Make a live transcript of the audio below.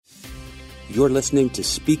You're listening to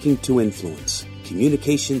Speaking to Influence,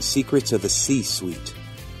 Communication Secrets of the C-Suite.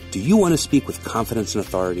 Do you want to speak with confidence and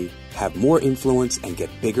authority, have more influence, and get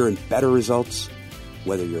bigger and better results?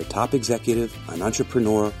 Whether you're a top executive, an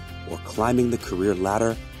entrepreneur, or climbing the career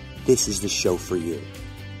ladder, this is the show for you.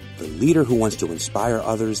 The leader who wants to inspire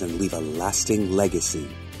others and leave a lasting legacy.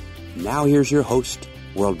 Now here's your host,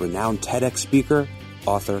 world-renowned TEDx speaker,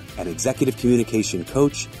 author, and executive communication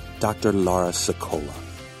coach, Dr. Laura Sicola.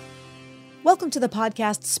 Welcome to the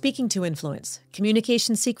podcast Speaking to Influence,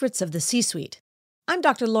 Communication Secrets of the C-Suite. I'm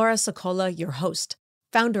Dr. Laura Sicola, your host,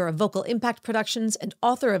 founder of Vocal Impact Productions and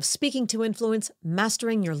author of Speaking to Influence,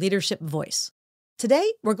 Mastering Your Leadership Voice.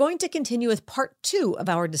 Today, we're going to continue with part 2 of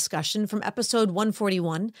our discussion from episode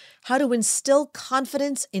 141, How to Instill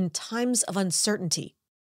Confidence in Times of Uncertainty.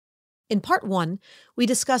 In part 1, we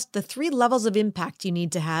discussed the 3 levels of impact you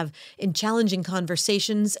need to have in challenging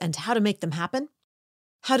conversations and how to make them happen,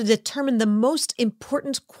 how to determine the most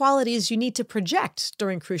important qualities you need to project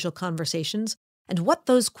during crucial conversations, and what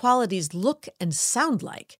those qualities look and sound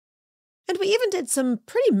like. And we even did some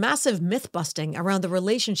pretty massive myth-busting around the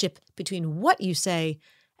relationship between what you say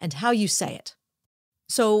and how you say it.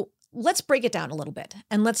 So let's break it down a little bit,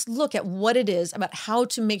 and let's look at what it is about how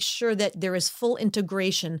to make sure that there is full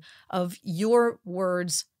integration of your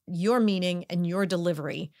words, your meaning, and your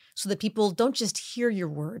delivery, so that people don't just hear your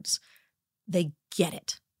words, they get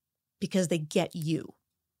it because they get you.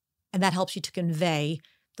 And that helps you to convey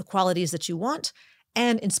the qualities that you want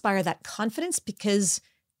and inspire that confidence because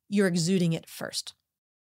you're exuding it first.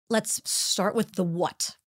 Let's start with the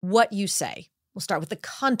what you say. We'll start with the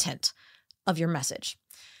content of your message.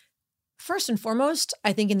 First and foremost,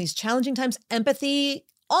 I think in these challenging times, empathy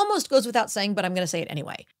almost goes without saying, but I'm going to say it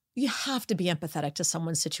anyway. You have to be empathetic to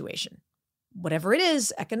someone's situation. Whatever it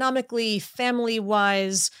is, economically,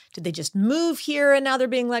 family-wise, did they just move here and now they're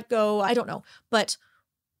being let go? I don't know. But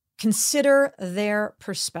consider their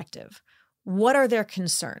perspective. What are their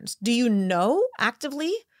concerns? Do you know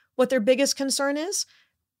actively what their biggest concern is?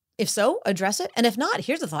 If so, address it. And if not,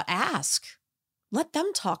 here's the thought, ask. Let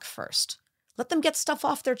them talk first. Let them get stuff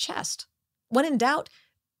off their chest. When in doubt,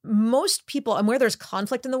 most people, and where there's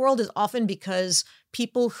conflict in the world, is often because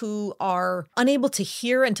people who are unable to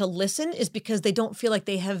hear and to listen is because they don't feel like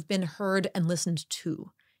they have been heard and listened to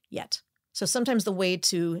yet. So sometimes the way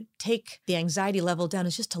to take the anxiety level down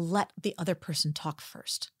is just to let the other person talk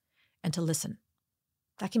first and to listen.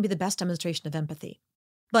 That can be the best demonstration of empathy.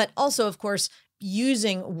 But also, of course,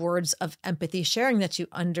 using words of empathy, sharing that you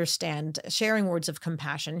understand, sharing words of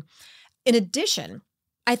compassion. In addition,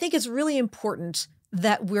 I think it's really important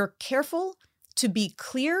that we're careful to be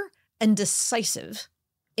clear and decisive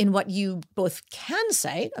in what you both can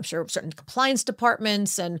say. I'm sure certain compliance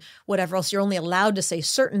departments and whatever else, you're only allowed to say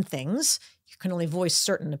certain things. You can only voice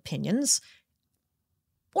certain opinions,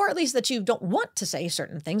 or at least that you don't want to say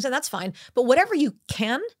certain things, and that's fine. But whatever you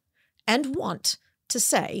can and want to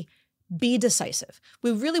say, be decisive.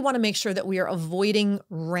 We really want to make sure that we are avoiding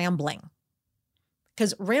rambling,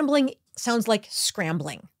 because rambling sounds like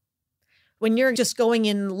scrambling. When you're just going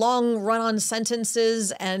in long run-on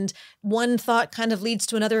sentences and one thought kind of leads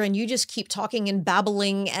to another and you just keep talking and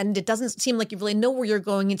babbling and it doesn't seem like you really know where you're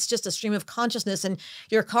going. It's just a stream of consciousness and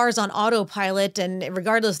your car's on autopilot and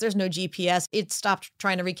regardless, there's no GPS. It stopped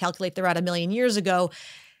trying to recalculate the route 1,000,000 years ago.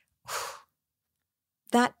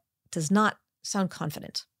 That does not sound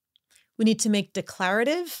confident. We need to make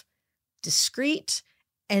declarative, discreet,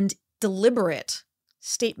 and deliberate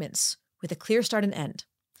statements with a clear start and end.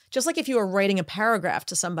 Just like if you were writing a paragraph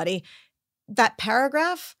to somebody, that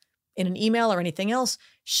paragraph in an email or anything else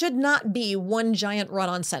should not be one giant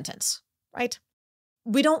run-on sentence, right?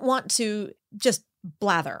 We don't want to just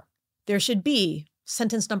blather. There should be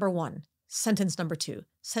sentence number 1, sentence number 2,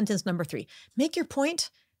 sentence number 3. Make your point,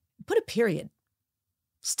 put a period.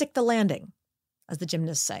 Stick the landing, as the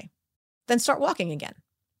gymnasts say. Then start walking again.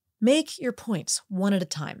 Make your points one at a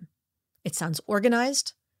time. It sounds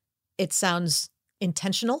organized. It sounds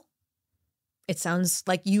intentional. It sounds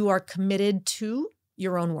like you are committed to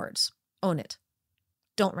your own words. Own it.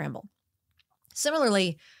 Don't ramble.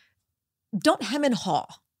 Similarly, don't hem and haw.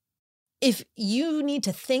 If you need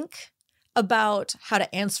to think about how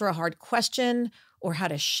to answer a hard question or how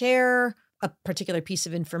to share a particular piece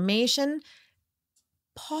of information,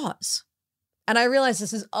 pause. And I realize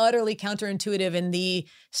this is utterly counterintuitive in the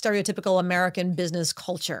stereotypical American business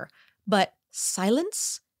culture, but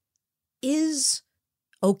silence is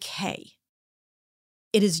okay.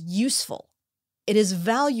 It is useful. It is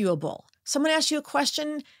valuable. Someone asks you a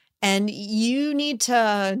question and you need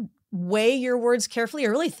to weigh your words carefully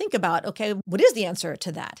or really think about, okay, what is the answer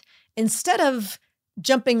to that? Instead of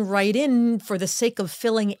jumping right in for the sake of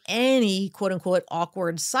filling any quote unquote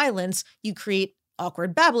awkward silence, you create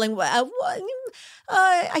awkward babbling. Let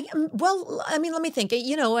me think.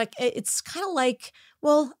 It's kind of like,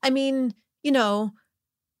 all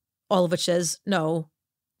of which says, no,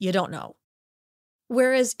 you don't know.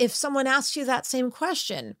 Whereas if someone asks you that same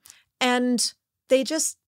question and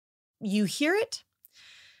you hear it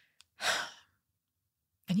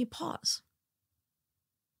and you pause,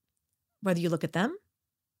 whether you look at them,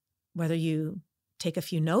 whether you take a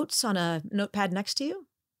few notes on a notepad next to you,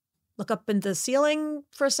 look up into the ceiling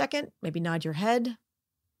for a second, maybe nod your head,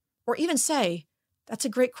 or even say, that's a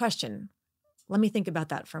great question. Let me think about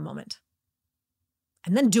that for a moment.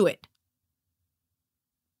 And then do it.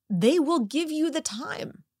 They will give you the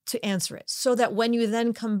time to answer it so that when you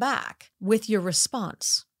then come back with your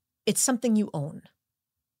response, it's something you own.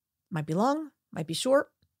 Might be long, might be short,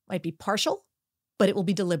 might be partial, but it will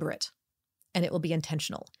be deliberate and it will be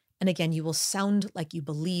intentional. And again, you will sound like you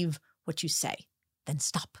believe what you say. Then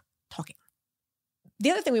stop talking.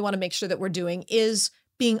 The other thing we want to make sure that we're doing is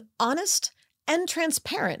being honest and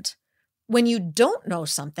transparent when you don't know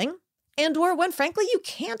something and or when, frankly, you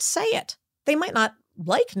can't say it. They might not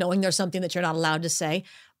like knowing there's something that you're not allowed to say,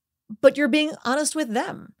 but you're being honest with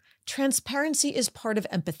them. Transparency is part of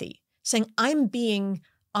empathy, saying, I'm being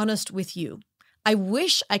honest with you. I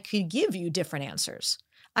wish I could give you different answers.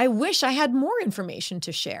 I wish I had more information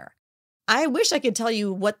to share. I wish I could tell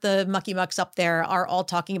you what the mucky mucks up there are all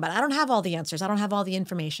talking about. I don't have all the answers. I don't have all the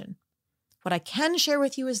information. What I can share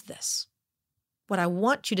with you is this. What I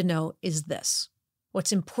want you to know is this.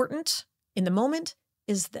 What's important in the moment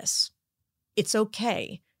is this. It's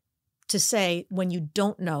okay to say when you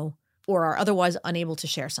don't know or are otherwise unable to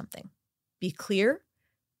share something. Be clear.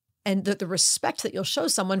 And the respect that you'll show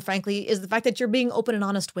someone, frankly, is the fact that you're being open and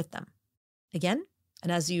honest with them. Again,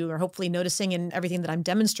 and as you are hopefully noticing in everything that I'm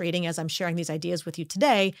demonstrating as I'm sharing these ideas with you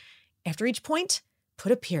today, after each point,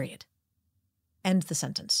 put a period. End the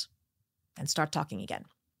sentence and start talking again.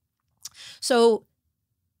 So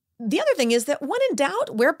the other thing is that when in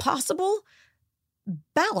doubt, where possible,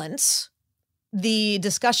 balance the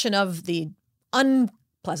discussion of the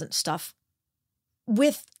unpleasant stuff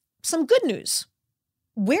with some good news.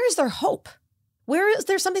 Where is there hope? Where is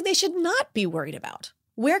there something they should not be worried about?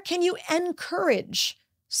 Where can you encourage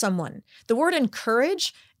someone? The word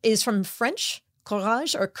encourage is from French.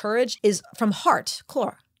 Courage or courage is from heart.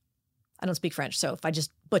 Cor. I don't speak French, so if I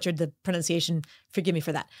just butchered the pronunciation, forgive me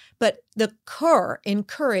for that. But the cœur in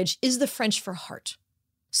courage is the French for heart.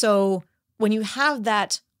 So when you have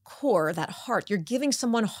that core, that heart, you're giving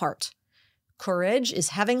someone heart. Courage is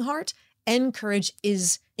having heart. Encourage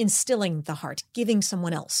is instilling the heart, giving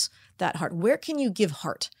someone else that heart. Where can you give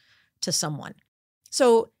heart to someone?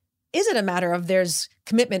 So is it a matter of there's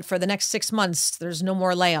commitment for the next 6 months, there's no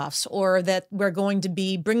more layoffs, or that we're going to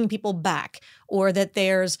be bringing people back, or that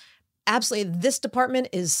there's absolutely this department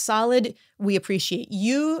is solid, we appreciate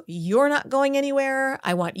you, you're not going anywhere,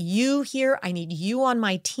 I want you here, I need you on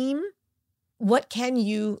my team? What can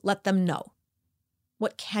you let them know?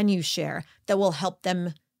 What can you share that will help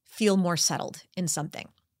them feel more settled in something?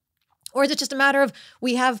 Or is it just a matter of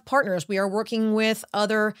we have partners, we are working with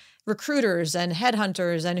other recruiters and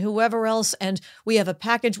headhunters and whoever else, and we have a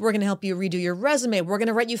package, we're going to help you redo your resume, we're going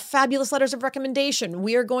to write you fabulous letters of recommendation,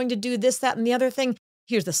 we are going to do this, that, and the other thing.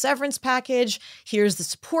 Here's the severance package, here's the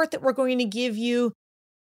support that we're going to give you.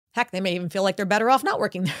 Heck, they may even feel like they're better off not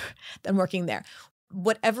working there than working there.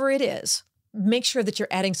 Whatever it is, make sure that you're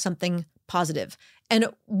adding something positive. And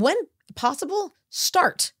when possible,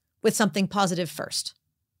 start with something positive first.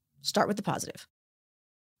 Start with the positive.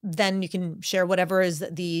 Then you can share whatever is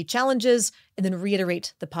the challenges and then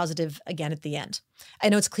reiterate the positive again at the end. I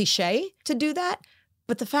know it's cliche to do that,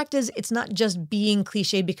 but the fact is it's not just being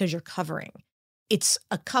cliche because you're covering. It's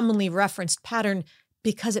a commonly referenced pattern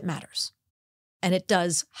because it matters. And it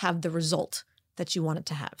does have the result that you want it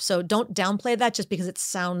to have. So don't downplay that just because it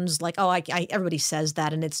sounds like, everybody says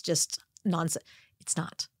that and it's just nonsense. It's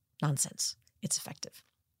not nonsense. It's effective.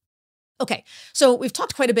 Okay, so we've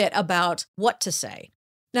talked quite a bit about what to say.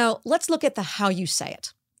 Now, let's look at the how you say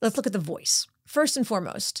it. Let's look at the voice. First and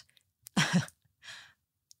foremost,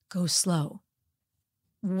 go slow.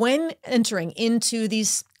 When entering into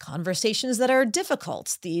these conversations that are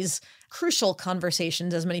difficult, these crucial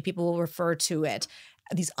conversations, as many people will refer to it,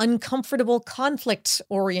 these uncomfortable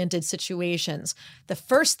conflict-oriented situations, the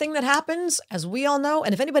first thing that happens, as we all know,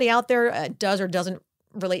 and if anybody out there does or doesn't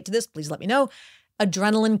relate to this, please let me know,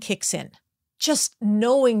 adrenaline kicks in. Just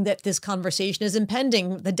knowing that this conversation is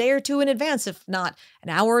impending the day or two in advance, if not an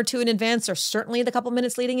hour or two in advance, or certainly the couple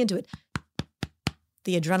minutes leading into it.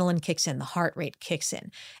 the adrenaline kicks in, the heart rate kicks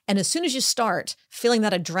in. And as soon as you start feeling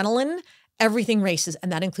that adrenaline, everything races,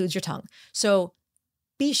 and that includes your tongue. So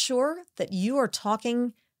be sure that you are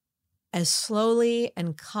talking as slowly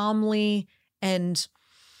and calmly and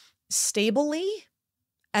stably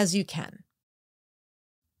as you can.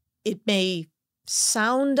 It may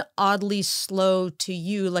sound oddly slow to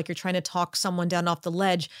you, like you're trying to talk someone down off the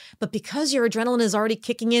ledge, but because your adrenaline is already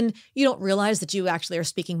kicking in, you don't realize that you actually are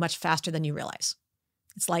speaking much faster than you realize.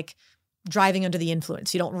 It's like driving under the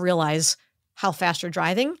influence. You don't realize how fast you're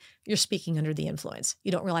driving. You're speaking under the influence.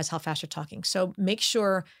 You don't realize how fast you're talking. So make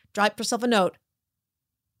sure, drop yourself a note,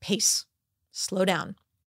 pace, slow down.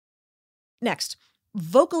 Next,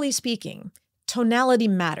 vocally speaking, tonality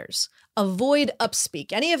matters. Avoid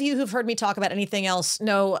upspeak. Any of you who've heard me talk about anything else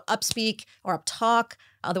know upspeak or uptalk,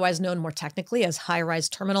 otherwise known more technically as high-rise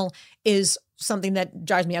terminal, is something that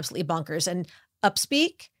drives me absolutely bonkers. And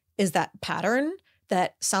upspeak is that pattern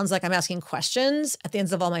that sounds like I'm asking questions at the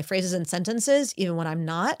ends of all my phrases and sentences, even when I'm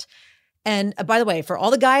not. And by the way, for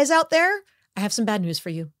all the guys out there, I have some bad news for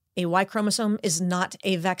you. A Y chromosome is not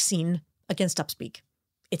a vaccine against upspeak.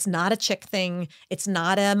 It's not a chick thing. It's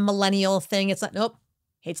not a millennial thing. It's not, nope.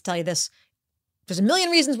 Hate to tell you this. There's a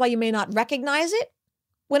million reasons why you may not recognize it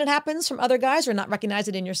when it happens from other guys or not recognize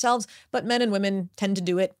it in yourselves, but men and women tend to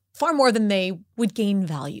do it far more than they would gain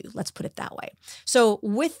value. Let's put it that way. So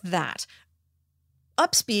with that,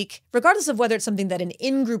 upspeak, regardless of whether it's something that an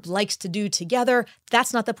in-group likes to do together,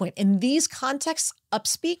 that's not the point. In these contexts,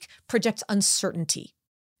 upspeak projects uncertainty,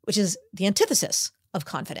 which is the antithesis of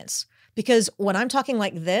confidence. Because when I'm talking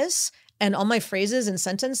like this and all my phrases and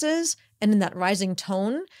sentences and in that rising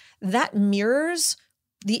tone, that mirrors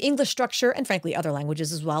the English structure and frankly other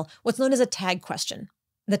languages as well, what's known as a tag question.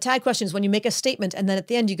 The tag question is when you make a statement and then at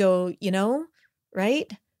the end you go,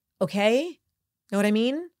 right? Okay? Know what I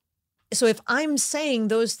mean? So if I'm saying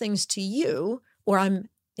those things to you or I'm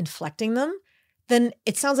inflecting them, then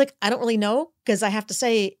it sounds like I don't really know because I have to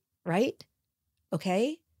say, right?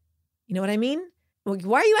 Okay? You know what I mean?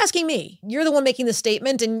 Why are you asking me? You're the one making the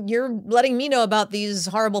statement and you're letting me know about these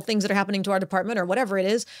horrible things that are happening to our department or whatever it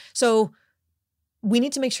is. So we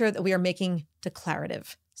need to make sure that we are making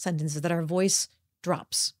declarative sentences, that our voice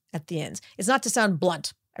drops at the ends. It's not to sound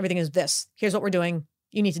blunt. Everything is this. Here's what we're doing.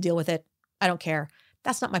 You need to deal with it. I don't care.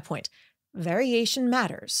 That's not my point. Variation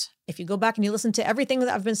matters. If you go back and you listen to everything that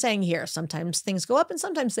I've been saying here, sometimes things go up and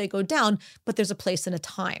sometimes they go down, but there's a place and a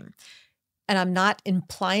time. And I'm not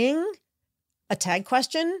implying a tag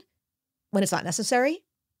question when it's not necessary.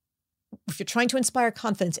 If you're trying to inspire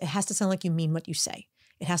confidence, it has to sound like you mean what you say.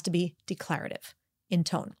 It has to be declarative in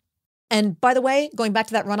tone. And by the way, going back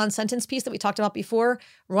to that run-on sentence piece that we talked about before,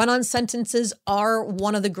 run-on sentences are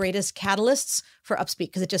one of the greatest catalysts for upspeak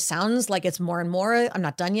because it just sounds like it's more and more. I'm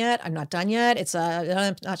not done yet. I'm not done yet. It's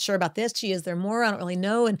I'm not sure about this. Gee, is there more? I don't really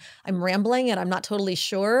know. And I'm rambling and I'm not totally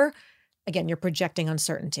sure. Again, you're projecting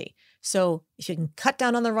uncertainty. So if you can cut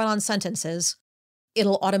down on the run-on sentences,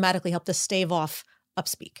 it'll automatically help to stave off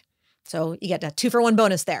upspeak. So you get a 2-for-1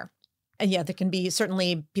 bonus there. And yeah, there can be,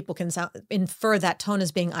 certainly people can infer that tone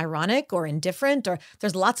as being ironic or indifferent, or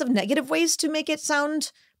there's lots of negative ways to make it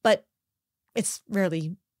sound, but it's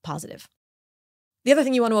rarely positive. The other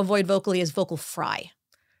thing you want to avoid vocally is vocal fry.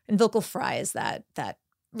 And vocal fry is that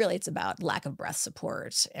really it's about lack of breath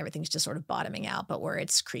support. Everything's just sort of bottoming out, but where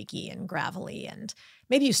it's creaky and gravelly. And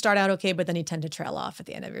maybe you start out okay, but then you tend to trail off at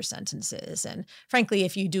the end of your sentences. And frankly,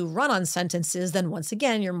 if you do run-on sentences, then once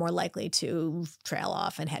again, you're more likely to trail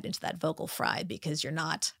off and head into that vocal fry because you're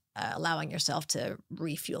not allowing yourself to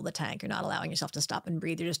refuel the tank. You're not allowing yourself to stop and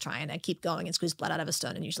breathe. You're just trying to keep going and squeeze blood out of a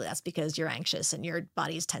stone. And usually that's because you're anxious and your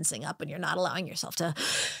body's tensing up and you're not allowing yourself to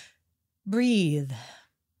breathe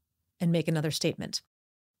and make another statement.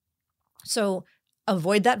 So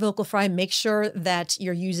avoid that vocal fry. Make sure that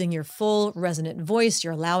you're using your full resonant voice.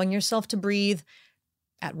 You're allowing yourself to breathe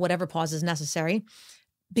at whatever pause is necessary.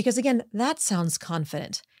 Because again, that sounds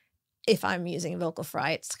confident. If I'm using vocal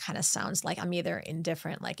fry, it kind of sounds like I'm either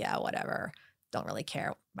indifferent, like, yeah, whatever, don't really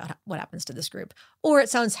care about what happens to this group. Or it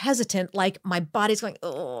sounds hesitant, like my body's going,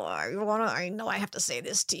 oh, I know I have to say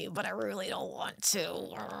this to you, but I really don't want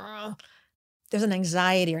to. There's an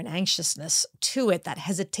anxiety or an anxiousness to it, that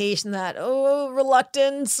hesitation, that,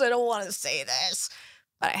 reluctance. I don't want to say this,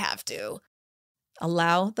 but I have to.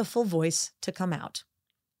 Allow the full voice to come out.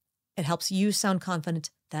 It helps you sound confident.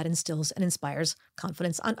 That instills and inspires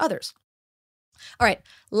confidence on others. All right,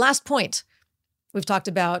 last point. We've talked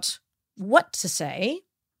about what to say.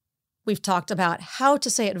 We've talked about how to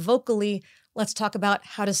say it vocally. Let's talk about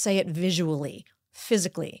how to say it visually,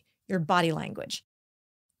 physically, your body language.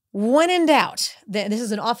 When in doubt, this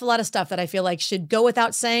is an awful lot of stuff that I feel like should go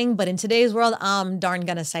without saying, but in today's world, I'm darn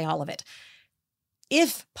gonna say all of it.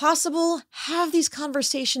 If possible, have these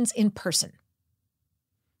conversations in person.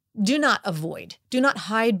 Do not avoid. Do not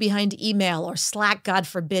hide behind email or Slack, God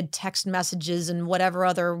forbid, text messages and whatever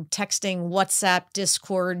other texting, WhatsApp,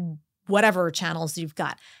 Discord, whatever channels you've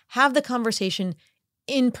got. Have the conversation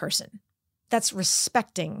in person. That's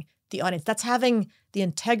respecting the audience. That's having the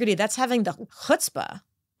integrity. That's having the chutzpah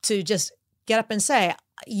to just get up and say,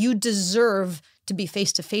 you deserve to be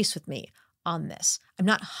face-to-face with me on this. I'm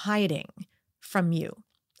not hiding from you.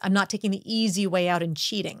 I'm not taking the easy way out and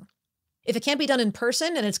cheating. If it can't be done in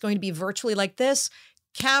person and it's going to be virtually like this,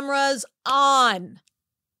 cameras on.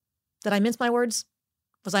 Did I mince my words?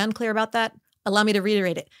 Was I unclear about that? Allow me to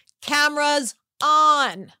reiterate it. Cameras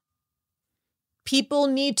on. People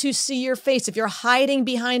need to see your face. If you're hiding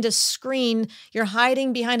behind a screen, you're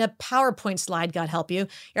hiding behind a PowerPoint slide, God help you.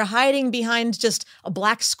 You're hiding behind just a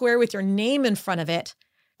black square with your name in front of it.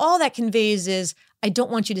 All that conveys is, I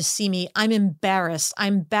don't want you to see me. I'm embarrassed.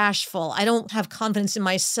 I'm bashful. I don't have confidence in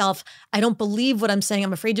myself. I don't believe what I'm saying.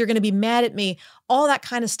 I'm afraid you're going to be mad at me. All that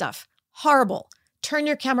kind of stuff. Horrible. Turn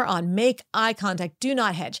your camera on. Make eye contact. Do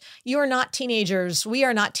not hedge. You are not teenagers. We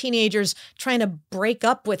are not teenagers trying to break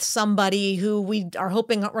up with somebody who we are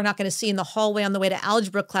hoping we're not going to see in the hallway on the way to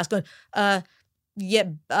algebra class going,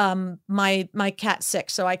 my cat's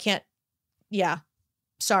sick, so I can't,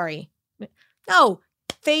 sorry. No,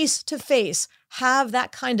 face to face. Have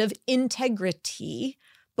that kind of integrity,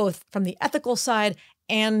 both from the ethical side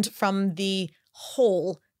and from the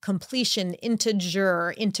whole completion,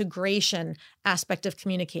 integration aspect of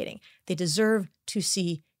communicating. They deserve to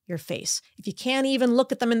see your face. If you can't even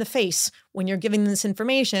look at them in the face when you're giving them this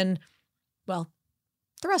information, well,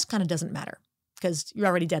 the rest kind of doesn't matter because you're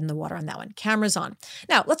already dead in the water on that one. Cameras on.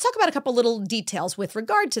 Now, let's talk about a couple little details with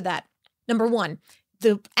regard to that. Number one,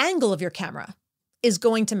 the angle of your camera is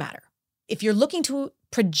going to matter. If you're looking to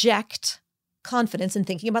project confidence and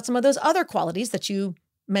thinking about some of those other qualities that you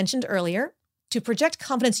mentioned earlier, to project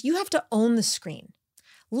confidence, you have to own the screen.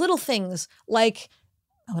 Little things like,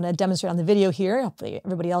 I'm going to demonstrate on the video here. Hopefully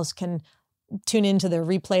everybody else can tune into the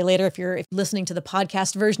replay later if you're listening to the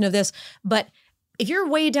podcast version of this. But if you're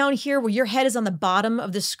way down here where your head is on the bottom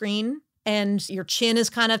of the screen and your chin is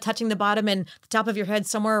kind of touching the bottom and the top of your head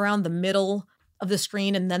somewhere around the middle of the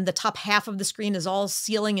screen, and then the top half of the screen is all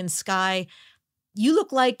ceiling and sky, you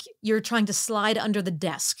look like you're trying to slide under the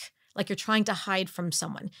desk, like you're trying to hide from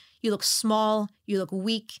someone. You look small, you look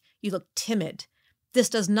weak, you look timid. This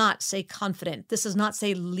does not say confident. This does not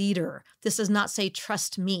say leader. This does not say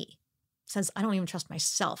trust me. Since I don't even trust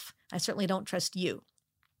myself, I certainly don't trust you.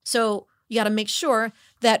 So you got to make sure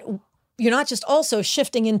that you're not just also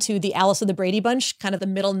shifting into the Alice of the Brady Bunch, kind of the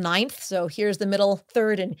middle ninth. So here's the middle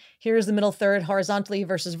third and here's the middle third horizontally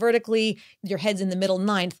versus vertically. Your head's in the middle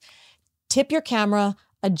ninth. Tip your camera,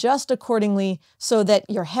 adjust accordingly so that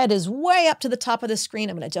your head is way up to the top of the screen.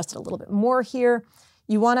 I'm going to adjust it a little bit more here.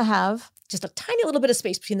 You want to have just a tiny little bit of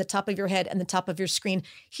space between the top of your head and the top of your screen.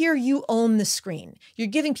 Here you own the screen. You're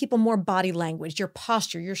giving people more body language, your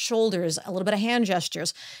posture, your shoulders, a little bit of hand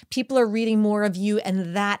gestures. People are reading more of you,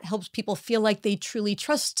 and that helps people feel like they truly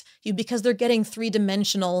trust you because they're getting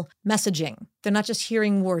three-dimensional messaging. They're not just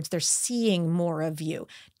hearing words, they're seeing more of you.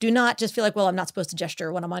 Do not just feel like, well, I'm not supposed to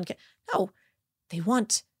gesture when I'm on. No. They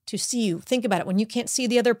want to see you. Think about it. When you can't see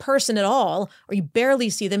the other person at all, or you barely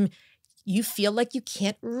see them, you feel like you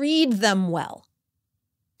can't read them well,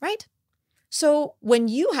 right? So when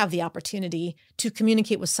you have the opportunity to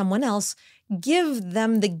communicate with someone else, give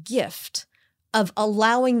them the gift of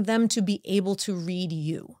allowing them to be able to read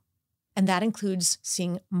you. And that includes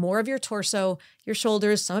seeing more of your torso, your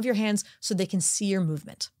shoulders, some of your hands, so they can see your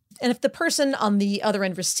movement. And if the person on the other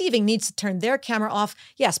end receiving needs to turn their camera off,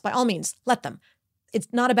 yes, by all means, let them. It's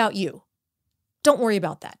not about you. Don't worry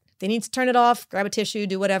about that. They need to turn it off, grab a tissue,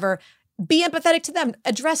 do whatever. Be empathetic to them.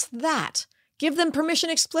 Address that. Give them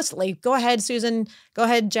permission explicitly. Go ahead, Susan. Go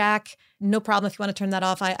ahead, Jack. No problem if you want to turn that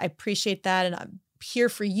off. I appreciate that. And I'm here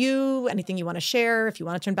for you. Anything you want to share. If you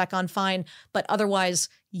want to turn back on, fine. But otherwise,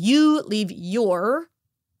 you leave your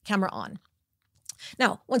camera on.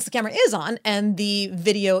 Now, once the camera is on and the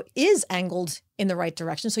video is angled in the right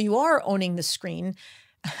direction, so you are owning the screen,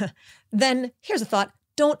 then here's a thought.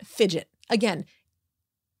 Don't fidget. Again,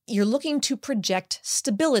 you're looking to project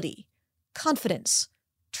stability, confidence,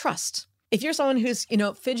 trust. If you're someone who's,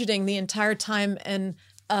 fidgeting the entire time and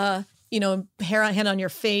hand on your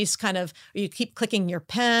face, kind of, you keep clicking your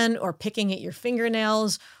pen or picking at your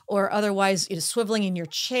fingernails, or otherwise swiveling in your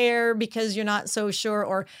chair because you're not so sure,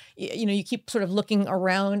 or, you keep sort of looking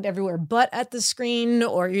around everywhere but at the screen,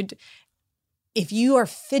 or if you are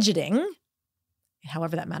fidgeting,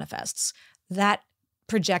 however that manifests, that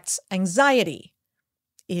projects anxiety.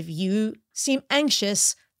 If you seem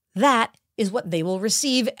anxious, that is what they will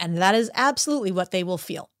receive, and that is absolutely what they will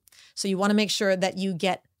feel. So you want to make sure that you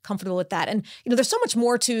get comfortable with that. And, there's so much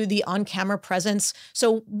more to the on-camera presence.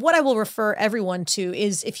 So what I will refer everyone to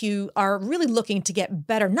is, if you are really looking to get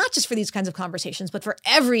better, not just for these kinds of conversations, but for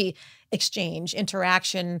every exchange,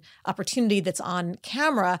 interaction, opportunity that's on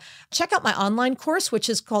camera, check out my online course, which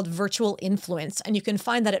is called Virtual Influence. And you can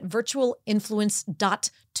find that at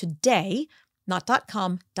virtualinfluence.today. Not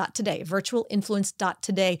 .com, .today,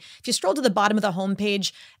 virtualinfluence.today. If you scroll to the bottom of the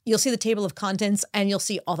homepage, you'll see the table of contents, and you'll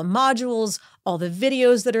see all the modules, all the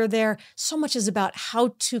videos that are there. So much is about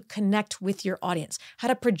how to connect with your audience, how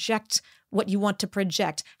to project what you want to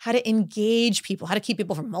project, how to engage people, how to keep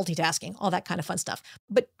people from multitasking, all that kind of fun stuff.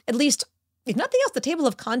 But at least, if nothing else, the table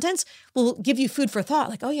of contents will give you food for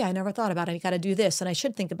thought. Like, oh yeah, I never thought about it. I got to do this, and I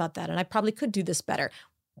should think about that, and I probably could do this better.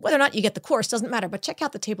 Whether or not you get the course doesn't matter, but check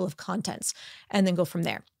out the table of contents and then go from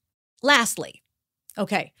there. Lastly,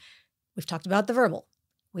 okay, we've talked about the verbal.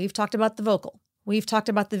 We've talked about the vocal. We've talked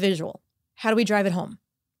about the visual. How do we drive it home?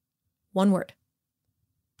 One word: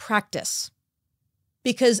 practice.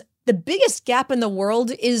 Because the biggest gap in the world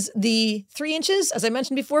is the 3 inches, as I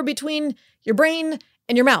mentioned before, between your brain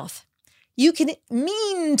and your mouth. You can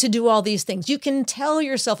mean to do all these things. You can tell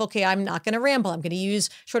yourself, okay, I'm not going to ramble. I'm going to use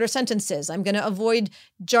shorter sentences. I'm going to avoid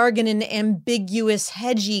jargon and ambiguous,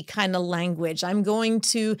 hedgy kind of language. I'm going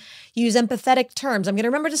to use empathetic terms. I'm going to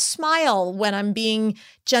remember to smile when I'm being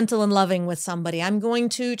gentle and loving with somebody. I'm going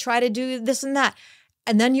to try to do this and that.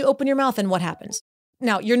 And then you open your mouth, and what happens?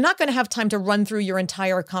 Now, you're not going to have time to run through your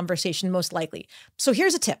entire conversation, most likely. So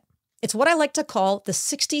here's a tip. It's what I like to call the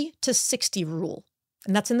 60 to 60 rule.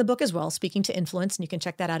 And that's in the book as well, Speaking to Influence. And you can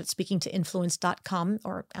check that out at speakingtoinfluence.com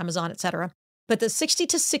or Amazon, etc. But the 60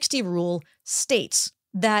 to 60 rule states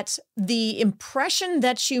that the impression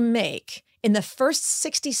that you make in the first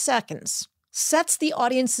 60 seconds sets the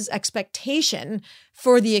audience's expectation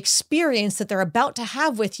for the experience that they're about to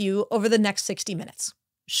have with you over the next 60 minutes.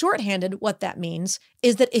 Shorthanded, what that means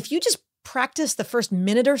is that if you just practice the first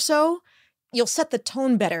minute or so, you'll set the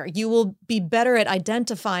tone better. You will be better at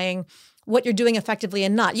identifying what you're doing effectively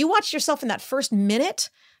and not. You watch yourself in that first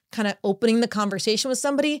minute, kind of opening the conversation with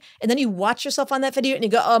somebody, and then you watch yourself on that video and you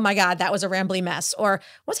go, oh my God, that was a rambly mess. Or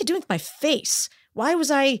what was I doing with my face? Why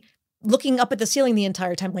was I looking up at the ceiling the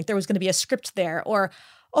entire time like there was going to be a script there? Or,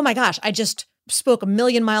 oh my gosh, I just spoke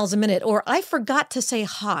 1,000,000 miles a minute. Or I forgot to say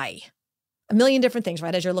hi. A million different things,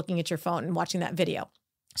 right? As you're looking at your phone and watching that video.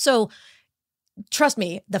 So trust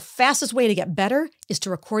me, the fastest way to get better is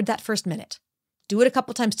to record that first minute. Do it a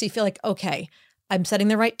couple times till you feel like, okay, I'm setting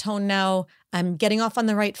the right tone now. I'm getting off on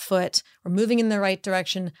the right foot. We're moving in the right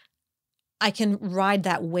direction. I can ride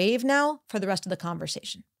that wave now for the rest of the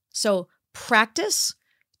conversation. So practice,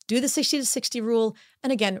 do the 60 to 60 rule.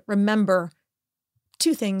 And again, remember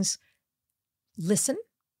 2 things. Listen.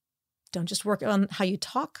 Don't just work on how you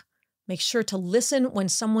talk. Make sure to listen when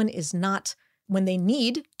someone is not, when they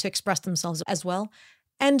need to express themselves as well.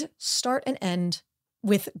 And start and end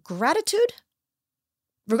with gratitude.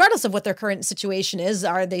 Regardless of what their current situation is,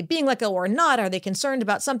 are they being let go or not? Are they concerned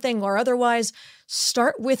about something or otherwise?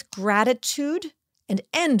 Start with gratitude and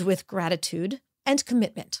end with gratitude and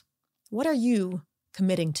commitment. What are you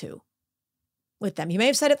committing to with them? You may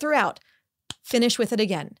have said it throughout. Finish with it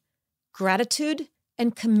again. Gratitude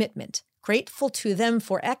and commitment. Grateful to them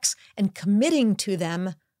for X and committing to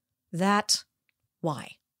them that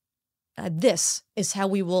Y. This is how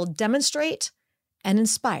we will demonstrate and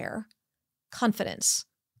inspire confidence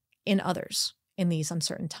in others in these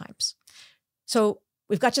uncertain times. So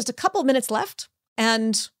we've got just a couple minutes left,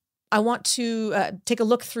 and I want to take a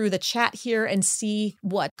look through the chat here and see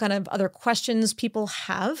what kind of other questions people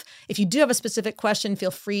have. If you do have a specific question,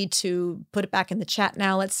 feel free to put it back in the chat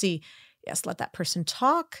now. Let's see. Yes, let that person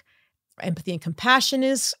talk. Empathy and compassion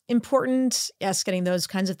is important. Yes, getting those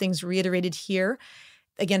kinds of things reiterated here.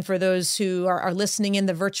 Again, for those who are listening in,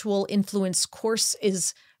 the Virtual Influence course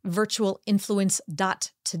is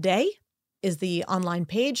virtualinfluence.today is the online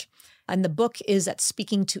page. And the book is at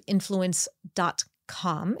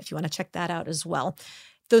speakingtoinfluence.com if you want to check that out as well.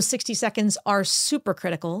 Those 60 seconds are super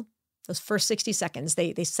critical. Those first 60 seconds,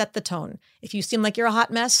 they set the tone. If you seem like you're a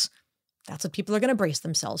hot mess, that's what people are going to brace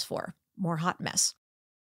themselves for. More hot mess.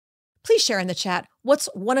 Please share in the chat, what's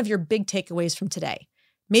one of your big takeaways from today?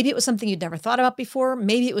 Maybe it was something you'd never thought about before.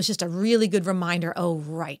 Maybe it was just a really good reminder, oh,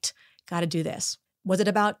 right, got to do this. Was it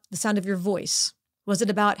about the sound of your voice? Was it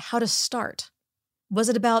about how to start? Was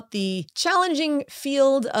it about the challenging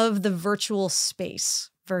field of the virtual space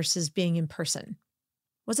versus being in person?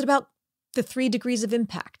 Was it about the 3 degrees of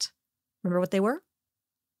impact? Remember what they were?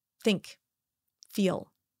 Think, feel,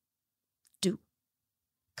 do.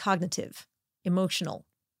 Cognitive, emotional,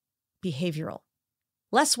 behavioral.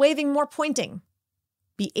 Less waving, more pointing.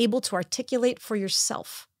 Be able to articulate for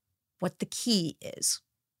yourself what the key is.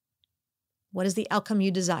 What is the outcome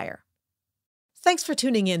you desire? Thanks for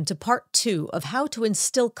tuning in to part 2 of how to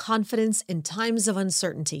instill confidence in times of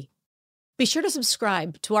uncertainty. Be sure to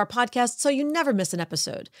subscribe to our podcast so you never miss an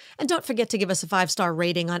episode. And don't forget to give us a 5-star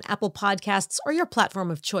rating on Apple Podcasts or your platform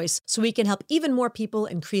of choice so we can help even more people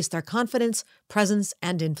increase their confidence, presence,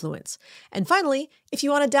 and influence. And finally, if you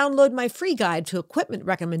want to download my free guide to equipment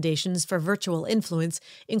recommendations for virtual influence,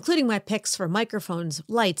 including my picks for microphones,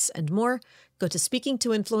 lights, and more, go to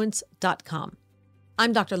speakingtoinfluence.com.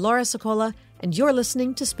 I'm Dr. Laura Sokola, and you're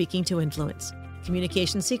listening to Speaking to Influence,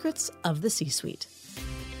 Communication Secrets of the C-Suite.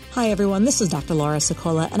 Hi, everyone. This is Dr. Laura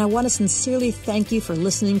Sokola, and I want to sincerely thank you for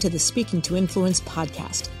listening to the Speaking to Influence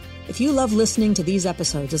podcast. If you love listening to these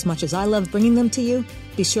episodes as much as I love bringing them to you,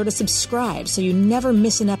 be sure to subscribe so you never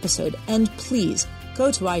miss an episode. And please,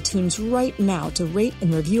 go to iTunes right now to rate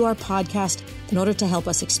and review our podcast in order to help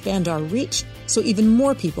us expand our reach so even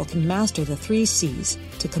more people can master the 3 C's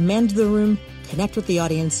to command the room, connect with the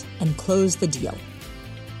audience, and close the deal.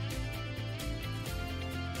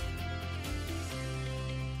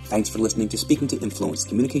 Thanks for listening to Speaking to Influence,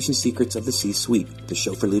 Communication Secrets of the C-Suite, the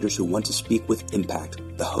show for leaders who want to speak with impact.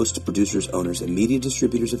 The hosts, producers, owners, and media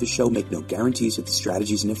distributors of the show make no guarantees that the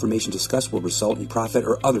strategies and information discussed will result in profit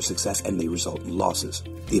or other success and may result in losses.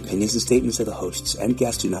 The opinions and statements of the hosts and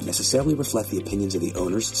guests do not necessarily reflect the opinions of the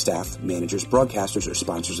owners, staff, managers, broadcasters, or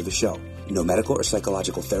sponsors of the show. No medical or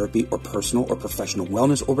psychological therapy or personal or professional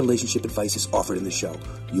wellness or relationship advice is offered in the show.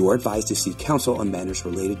 You are advised to seek counsel on matters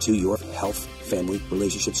related to your health, family,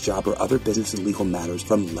 relationships, job, or other business and legal matters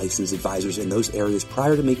from licensed advisors in those areas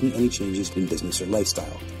prior to making any changes in business or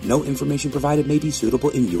lifestyle. No information provided may be suitable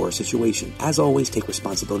in your situation. As always, take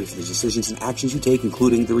responsibility for the decisions and actions you take,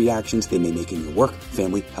 including the reactions they may make in your work,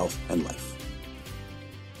 family, health, and life.